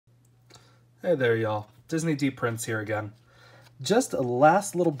Hey there, y'all. Disney D Prince here again. Just a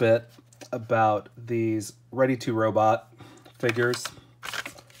last little bit about these Ready2Robot figures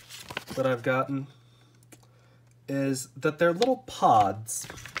that I've gotten is that their little pods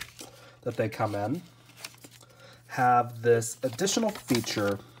that they come in have this additional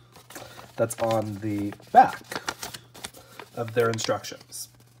feature that's on the back of their instructions.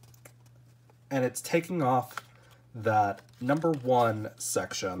 And it's taking off that number 1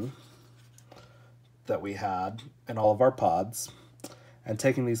 section that we had in all of our pods and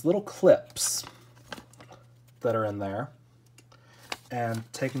taking these little clips that are in there and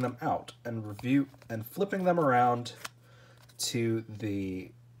taking them out and flipping them around to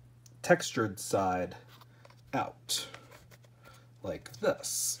the textured side out like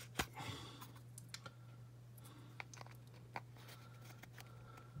this.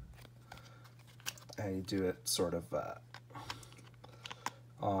 And you do it sort of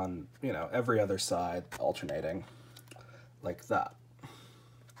on, every other side, alternating like that.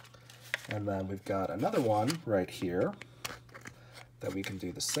 And then we've got another one right here that we can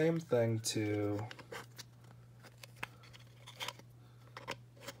do the same thing to.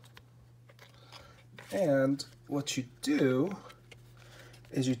 And what you do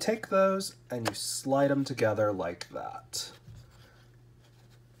is you take those and you slide them together like that.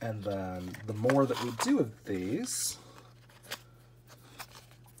 And then the more that we do of these,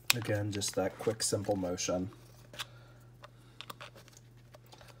 again, just that quick, simple motion.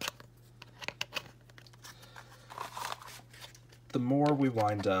 The more we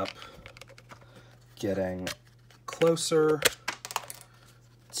wind up getting closer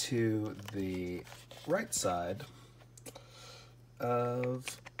to the right side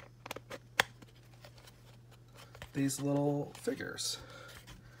of these little figures.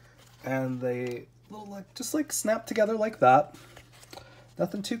 And they just snap together like that.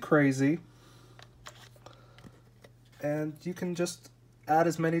 Nothing too crazy. And you can just add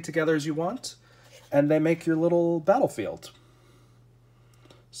as many together as you want, and they make your little battlefield.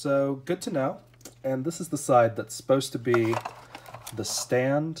 So good to know. And this is the side that's supposed to be the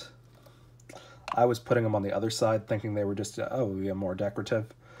stand. I was putting them on the other side thinking they were just, more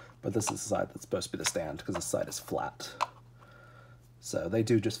decorative. But this is the side that's supposed to be the stand because this side is flat. So they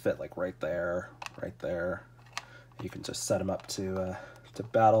do just fit like right there, right there. You can just set them up to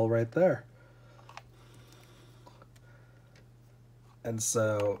battle right there. And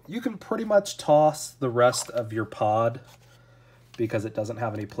so you can pretty much toss the rest of your pod because it doesn't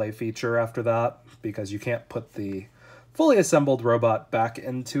have any play feature after that, because you can't put the fully assembled robot back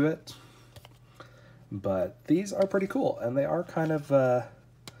into it. But these are pretty cool, and they are kind of a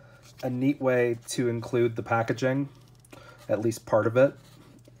neat way to include the packaging, at least part of it,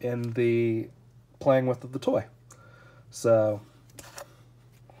 in the playing with the toy. So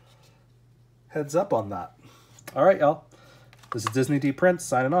heads up on that. All right, y'all. This is Disney D Prince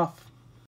signing off.